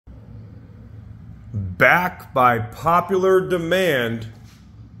Back by popular demand,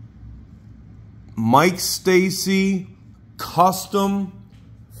 Mike Stacey custom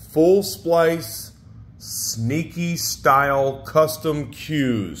full splice sneaky style custom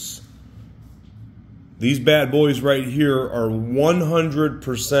cues. These bad boys right here are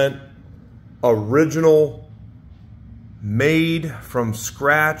 100% original, made from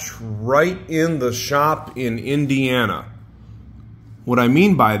scratch right in the shop in Indiana. What I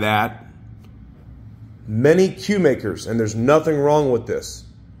mean by that, many cue makers, and there's nothing wrong with this,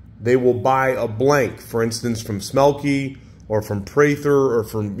 they will buy a blank, for instance, from Smelky or from Prather or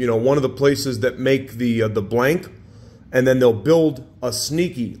from, one of the places that make the blank, and then they'll build a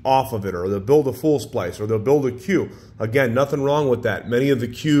sneaky off of it, or they'll build a full splice, or they'll build a cue. Again, nothing wrong with that. Many of the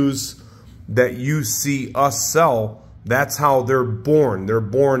cues that you see us sell, that's how they're born. They're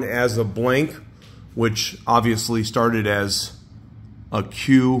born as a blank, which obviously started as a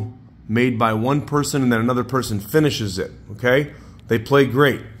cue made by one person and then another person finishes it, okay? They play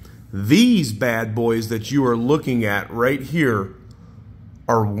great. These bad boys that you are looking at right here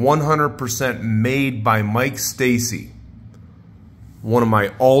are 100% made by Mike Stacey, one of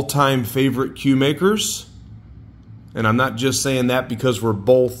my all-time favorite cue makers. And I'm not just saying that because we're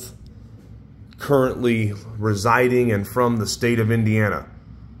both currently residing and from the state of Indiana.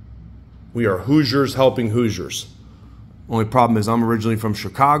 We are Hoosiers helping Hoosiers. Only problem is I'm originally from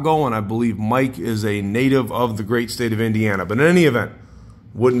Chicago, and I believe Mike is a native of the great state of Indiana. But in any event,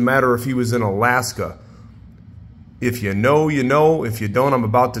 wouldn't matter if he was in Alaska. If you know, you know. If you don't, I'm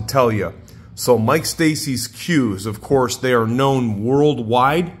about to tell you. So Mike Stacey's cues, of course, they are known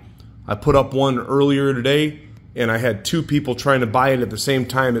worldwide. I put up one earlier today, and I had 2 people trying to buy it at the same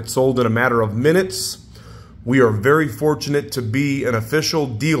time. It sold in a matter of minutes. We are very fortunate to be an official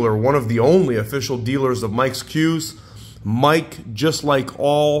dealer, one of the only official dealers of Mike's cues. Mike, just like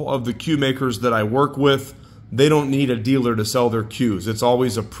all of the cue makers that I work with, they don't need a dealer to sell their cues. It's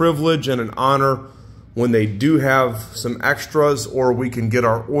always a privilege and an honor when they do have some extras, or we can get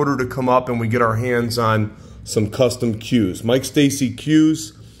our order to come up and we get our hands on some custom cues. Mike Stacey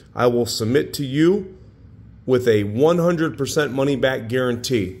cues, I will submit to you with a 100% money back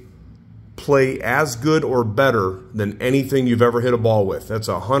guarantee. Play as good or better than anything you've ever hit a ball with. That's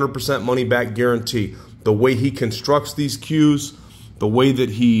a 100% money back guarantee. The way he constructs these cues, the way that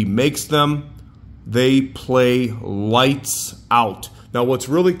he makes them, they play lights out. Now, what's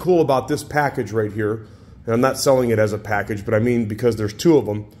really cool about this package right here, and I'm not selling it as a package, but I mean because there's 2 of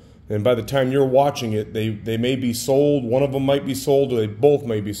them, and by the time you're watching it, they may be sold. One of them might be sold, or they both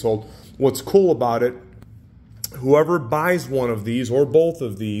may be sold. What's cool about it, whoever buys one of these or both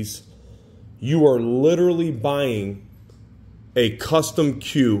of these, you are literally buying a custom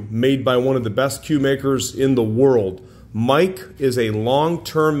cue made by one of the best cue makers in the world. Mike is a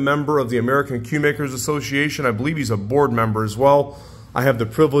long-term member of the American Cue Makers Association. I believe he's a board member as well. I have the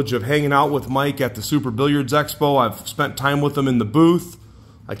privilege of hanging out with Mike at the Super Billiards Expo. I've spent time with him in the booth.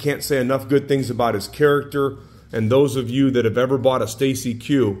 I can't say enough good things about his character. And those of you that have ever bought a Stacey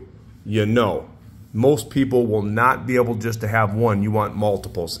cue, you know. Most people will not be able just to have one. You want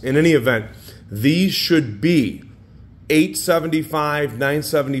multiples. In any event, these should be $875,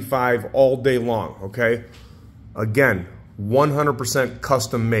 $975 all day long, okay? Again, 100%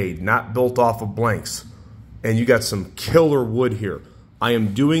 custom made, not built off of blanks. And you got some killer wood here. I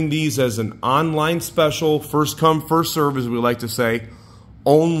am doing these as an online special, first come, first serve, as we like to say.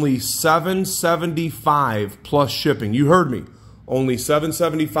 Only $775 plus shipping. You heard me. Only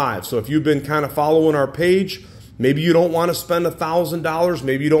 $775. So if you've been kind of following our page, maybe you don't want to spend $1,000.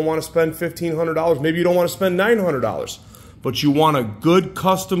 Maybe you don't want to spend $1,500. Maybe you don't want to spend $900. But you want a good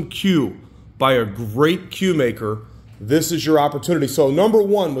custom cue by a great cue maker. This is your opportunity. So number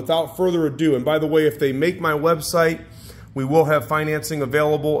 1, without further ado, and by the way, if they make my website, we will have financing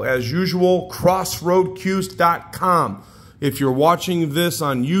available as usual, crossroadcues.com. If you're watching this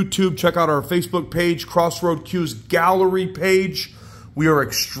on YouTube, check out our Facebook page, Crossroad Cues Gallery page. We are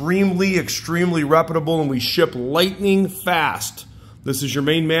extremely, extremely reputable, and we ship lightning fast. This is your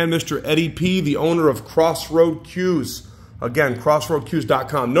main man, Mr. Eddie P., the owner of Crossroad Cues. Again,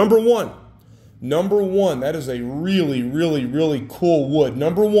 crossroadcues.com. Number one, that is a really, really, really cool wood.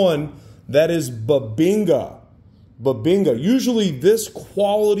 Number 1, that is Bubinga. Bubinga. Usually this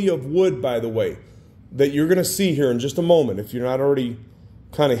quality of wood, by the way, that you're going to see here in just a moment, if you're not already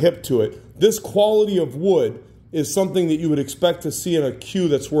kind of hip to it, this quality of wood is something that you would expect to see in a cue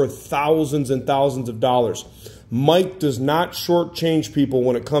that's worth thousands and thousands of dollars. Mike does not shortchange people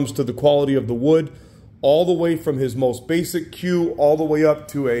when it comes to the quality of the wood, all the way from his most basic cue all the way up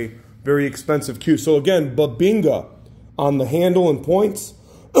to a very expensive cue. So again, Bubinga on the handle and points.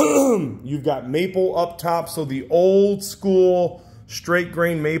 You've got maple up top, so the old school straight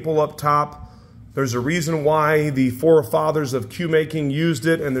grain maple up top. There's a reason why the forefathers of cue making used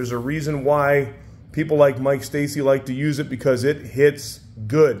it, and there's a reason why people like Mike Stacey like to use it, because it hits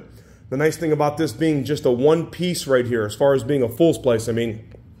good. The nice thing about this being just a one piece right here, as far as being a full splice, I mean,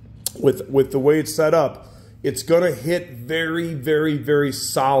 with the way it's set up, it's going to hit very, very, very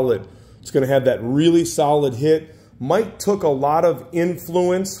solid. It's going to have that really solid hit. Mike took a lot of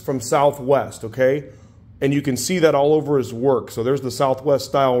influence from Southwest, okay? And you can see that all over his work. So there's the Southwest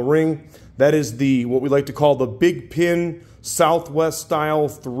style ring. That is the, what we like to call the big pin Southwest style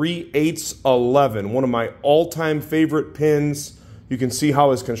 3/8 11. One of my all-time favorite pins. You can see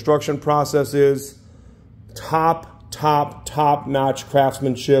how his construction process is. Top-notch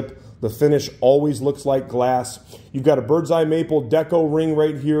craftsmanship. The finish always looks like glass. You've got a Birdseye maple deco ring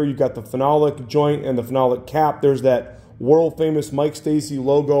right here. You've got the phenolic joint and the phenolic cap. There's that world-famous Mike Stacey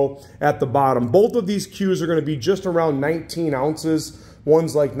logo at the bottom. Both of these cues are going to be just around 19 ounces.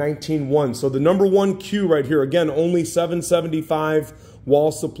 One's like 19.1. So the number one cue right here, again, only $7.75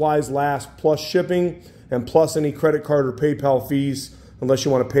 while supplies last, plus shipping and plus any credit card or PayPal fees, unless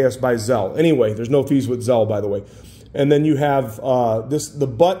you want to pay us by Zelle. Anyway, there's no fees with Zelle, by the way. And then you have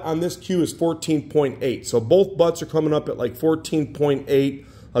the butt on this cue is 14.8. So both butts are coming up at like 14.8.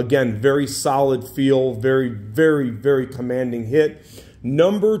 Again, very solid feel, very, very, very commanding hit.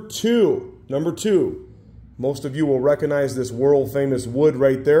 Number two. Most of you will recognize this world famous wood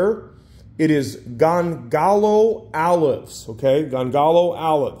right there. It is Goncalo Alves, okay? Goncalo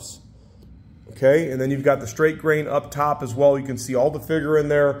Alves. Okay, and then you've got the straight grain up top as well. You can see all the figure in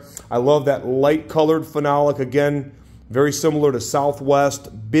there. I love that light colored phenolic. Again, very similar to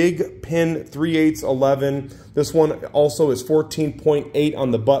Southwest. Big pin 3/8 11. This one also is 14.8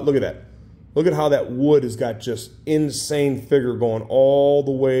 on the butt. Look at that. Look at how that wood has got just insane figure going all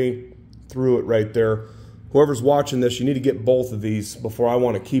the way through it right there. Whoever's watching this, you need to get both of these before I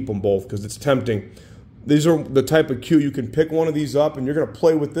want to keep them both, because it's tempting. These are the type of cue you can pick one of these up and you're going to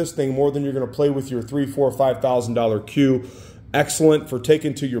play with this thing more than you're going to play with your $3,000, $4,000, $5,000 cue. Excellent for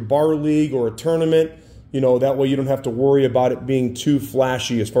taking to your bar league or a tournament. You know, that way you don't have to worry about it being too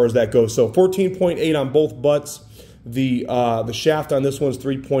flashy as far as that goes. So 14.8 on both butts. The shaft on this one's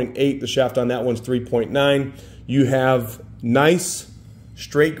 3.8. The shaft on that one's 3.9. You have nice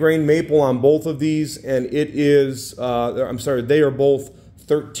straight grain maple on both of these, and it is, they are both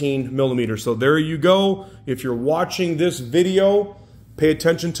 13 millimeters. So there you go. If you're watching this video, pay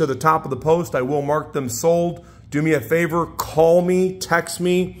attention to the top of the post. I will mark them sold. Do me a favor, call me, text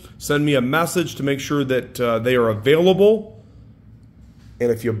me, send me a message to make sure that they are available. And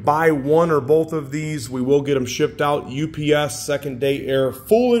if you buy one or both of these, we will get them shipped out. UPS, second day air,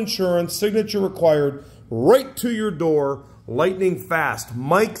 full insurance, signature required, right to your door, lightning fast.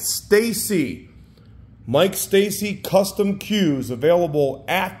 Mike Stacey custom cues available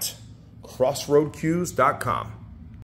at crossroadcues.com.